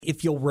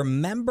if you'll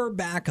remember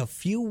back a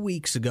few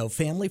weeks ago,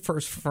 Family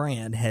First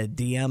Fran had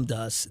DM'd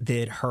us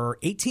that her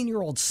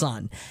 18-year-old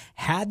son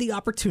had the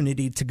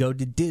opportunity to go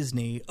to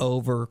Disney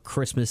over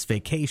Christmas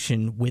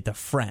vacation with a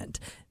friend.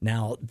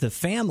 Now, the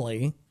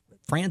family,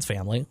 Fran's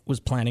family,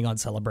 was planning on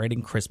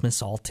celebrating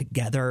Christmas all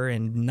together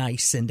and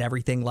nice and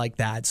everything like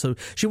that, so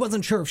she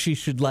wasn't sure if she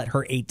should let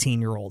her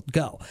 18-year-old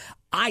go.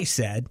 I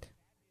said,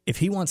 if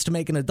he wants to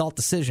make an adult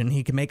decision,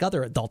 he can make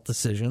other adult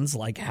decisions,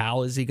 like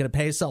how is he going to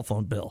pay a cell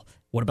phone bill?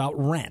 What about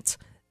rent?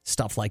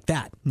 Stuff like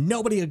that.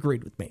 Nobody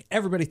agreed with me.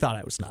 Everybody thought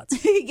I was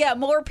nuts. Yeah,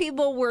 more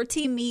people were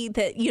team me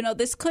that,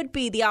 this could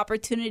be the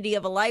opportunity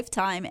of a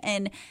lifetime.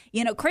 And,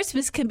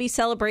 Christmas can be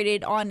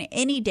celebrated on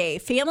any day.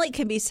 Family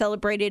can be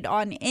celebrated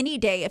on any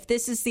day. If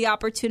this is the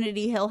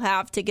opportunity he'll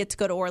have to get to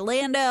go to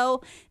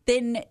Orlando,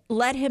 then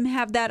let him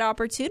have that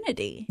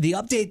opportunity. The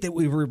update that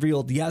we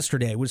revealed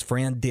yesterday was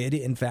Fran did,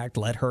 in fact,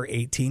 let her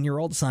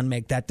 18-year-old son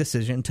make that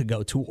decision to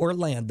go to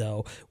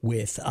Orlando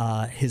with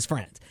his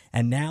friend.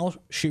 And now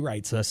she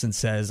writes us and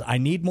says, I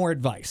need more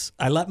advice.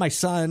 I let my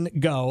son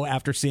go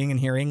after seeing and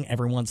hearing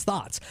everyone's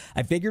thoughts.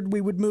 I figured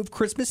we would move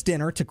Christmas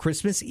dinner to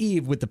Christmas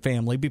Eve with the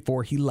family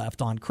before he left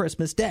on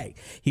Christmas Day.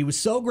 He was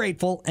so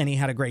grateful and he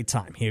had a great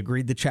time. He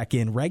agreed to check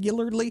in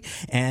regularly,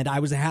 and I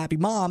was a happy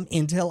mom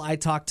until I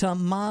talked to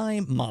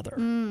my mother.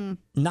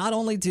 Not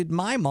only did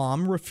my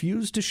mom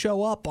refuse to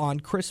show up on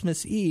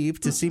Christmas Eve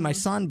to see my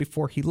son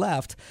before he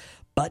left,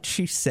 but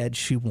she said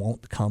she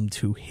won't come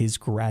to his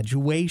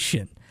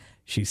graduation.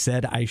 She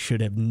said I should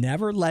have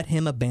never let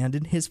him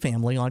abandon his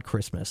family on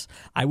Christmas.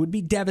 I would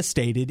be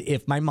devastated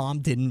if my mom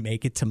didn't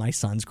make it to my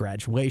son's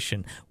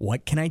graduation.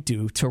 What can I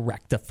do to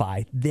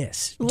rectify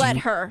this? Let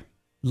her.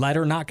 Let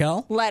her not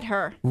go? Let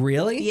her.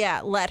 Really?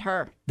 Yeah, let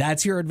her.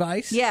 That's your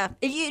advice? Yeah.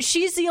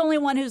 She's the only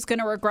one who's going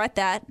to regret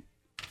that.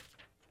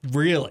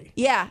 Really?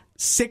 Yeah.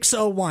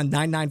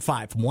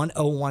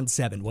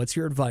 601-995-1017. What's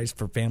your advice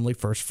for Family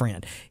First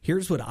Fran?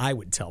 Here's what I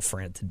would tell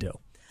Fran to do.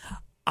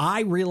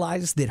 I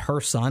realize that her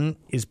son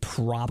is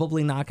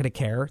probably not going to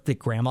care that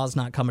grandma's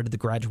not coming to the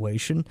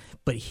graduation,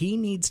 but he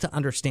needs to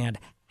understand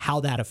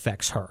how that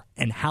affects her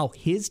and how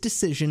his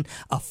decision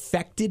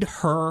affected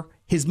her,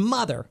 his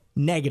mother,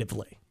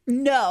 negatively.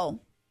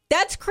 No.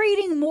 That's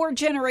creating more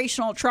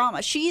generational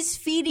trauma. She's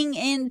feeding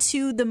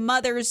into the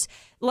mother's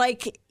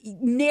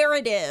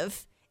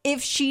narrative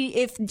if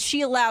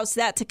she allows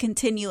that to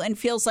continue and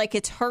feels like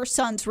it's her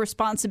son's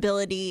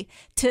responsibility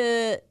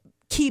to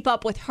keep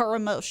up with her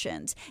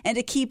emotions and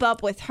to keep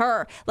up with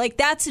her.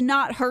 That's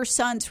not her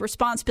son's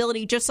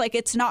responsibility, just like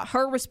it's not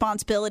her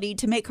responsibility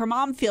to make her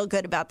mom feel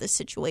good about this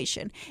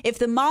situation. If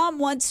the mom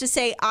wants to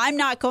say, I'm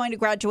not going to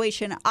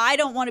graduation, I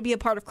don't want to be a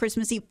part of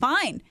Christmas Eve,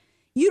 fine.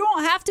 You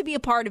don't have to be a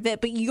part of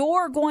it, but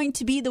you're going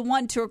to be the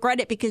one to regret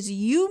it because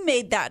you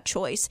made that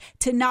choice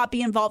to not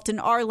be involved in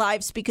our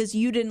lives because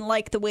you didn't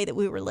like the way that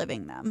we were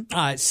living them.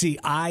 See,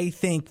 I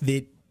think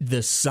that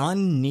the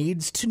son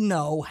needs to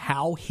know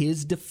how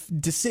his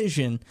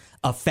decision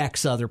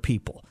affects other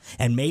people.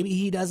 And maybe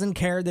he doesn't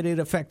care that it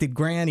affected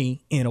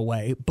Granny in a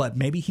way, but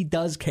maybe he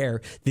does care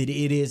that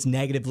it is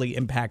negatively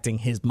impacting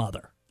his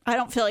mother. I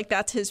don't feel like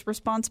that's his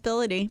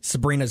responsibility.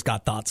 Sabrina's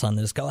got thoughts on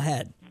this. Go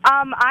ahead.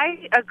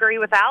 I agree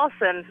with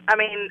Allison. I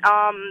mean,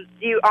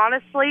 you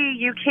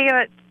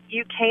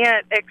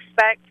can't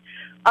expect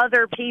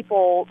other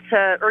people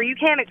to, or you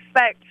can't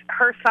expect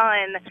her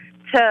son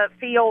to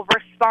feel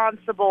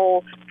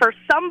responsible for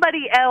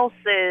somebody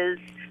else's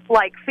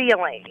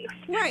feelings,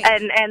 right,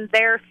 and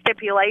their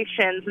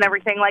stipulations and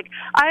everything.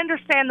 I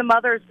understand the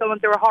mother's going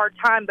through a hard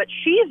time, but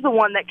she's the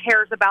one that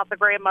cares about the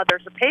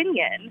grandmother's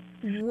opinion.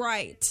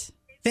 Right.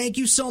 Thank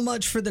you so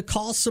much for the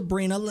call,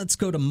 Sabrina. Let's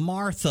go to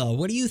Martha.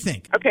 What do you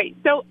think? Okay,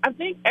 so I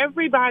think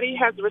everybody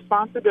has a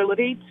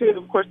responsibility to,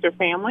 of course, their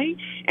family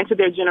and to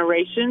their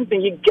generations,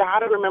 and you got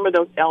to remember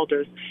those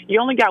elders. You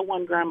only got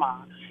one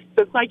grandma.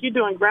 So it's like you're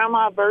doing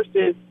grandma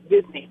versus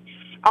Disney.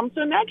 So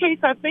in that case,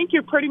 I think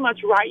you're pretty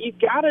much right. You've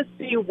got to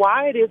see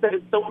why it is that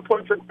it's so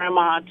important for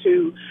grandma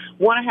to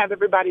want to have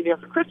everybody there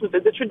for Christmas.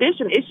 It's a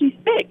tradition. Is she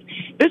sick?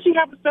 Does she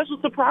have a special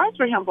surprise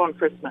for him on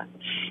Christmas?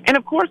 And,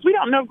 of course, we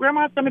don't know if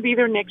grandma's going to be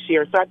there next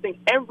year. So I think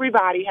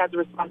everybody has a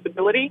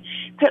responsibility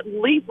to at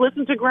least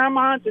listen to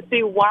grandma to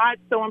see why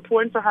it's so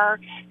important for her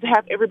to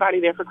have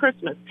everybody there for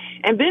Christmas.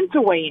 And then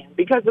to weigh in.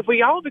 Because if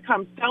we all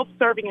become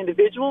self-serving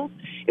individuals,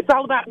 it's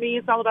all about me,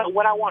 it's all about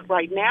what I want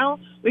right now,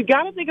 we've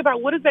got to think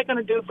about what is that going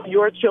to do for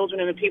your children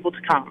and the people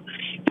to come.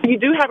 So you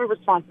do have a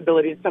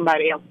responsibility to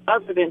somebody else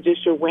other than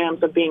just your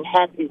whims of being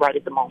happy right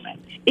at the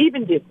moment,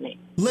 even Disney.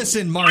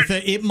 Listen,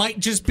 Martha, it might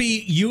just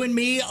be you and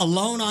me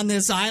alone on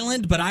this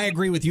island, but I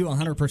agree with you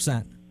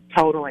 100%.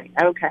 Totally.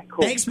 Okay,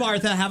 cool. Thanks,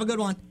 Martha. Have a good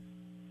one.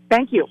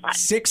 Thank you.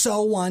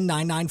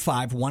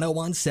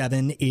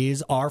 601-995-1017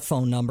 is our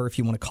phone number if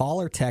you want to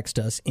call or text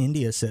us.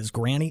 India says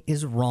Granny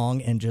is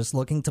wrong and just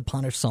looking to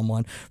punish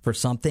someone for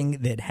something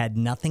that had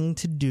nothing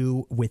to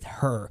do with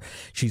her.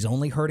 She's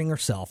only hurting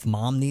herself.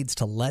 Mom needs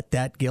to let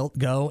that guilt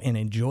go and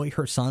enjoy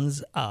her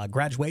son's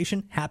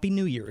graduation. Happy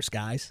New Year's,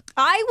 guys.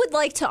 I would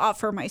like to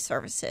offer my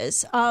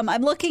services.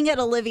 I'm looking at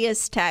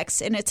Olivia's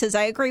text, and it says,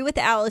 I agree with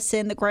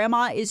Allison. The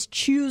grandma is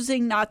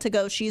choosing not to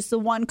go. She's the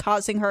one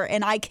causing her,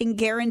 and I can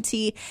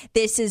guarantee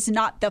this is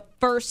not the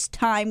first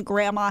time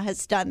Grandma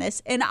has done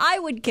this. And I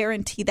would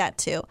guarantee that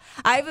too.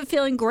 I have a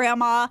feeling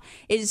Grandma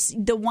is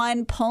the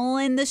one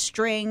pulling the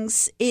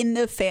strings in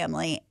the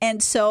family.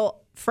 And so,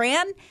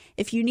 Fran,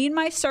 if you need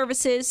my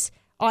services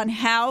on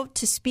how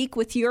to speak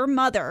with your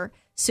mother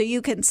so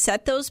you can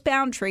set those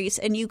boundaries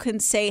and you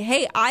can say,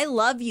 hey, I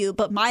love you,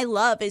 but my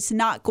love is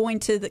not going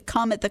to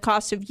come at the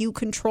cost of you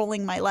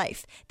controlling my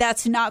life.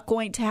 That's not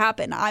going to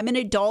happen. I'm an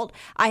adult.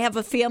 I have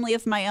a family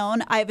of my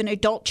own. I have an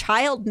adult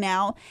child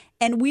now,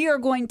 and we are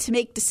going to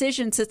make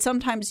decisions that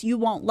sometimes you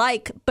won't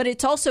like, but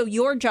it's also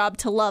your job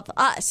to love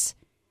us.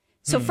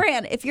 So,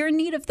 Fran, if you're in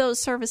need of those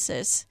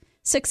services,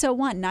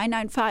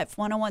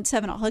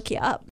 601-995-1017, I'll hook you up.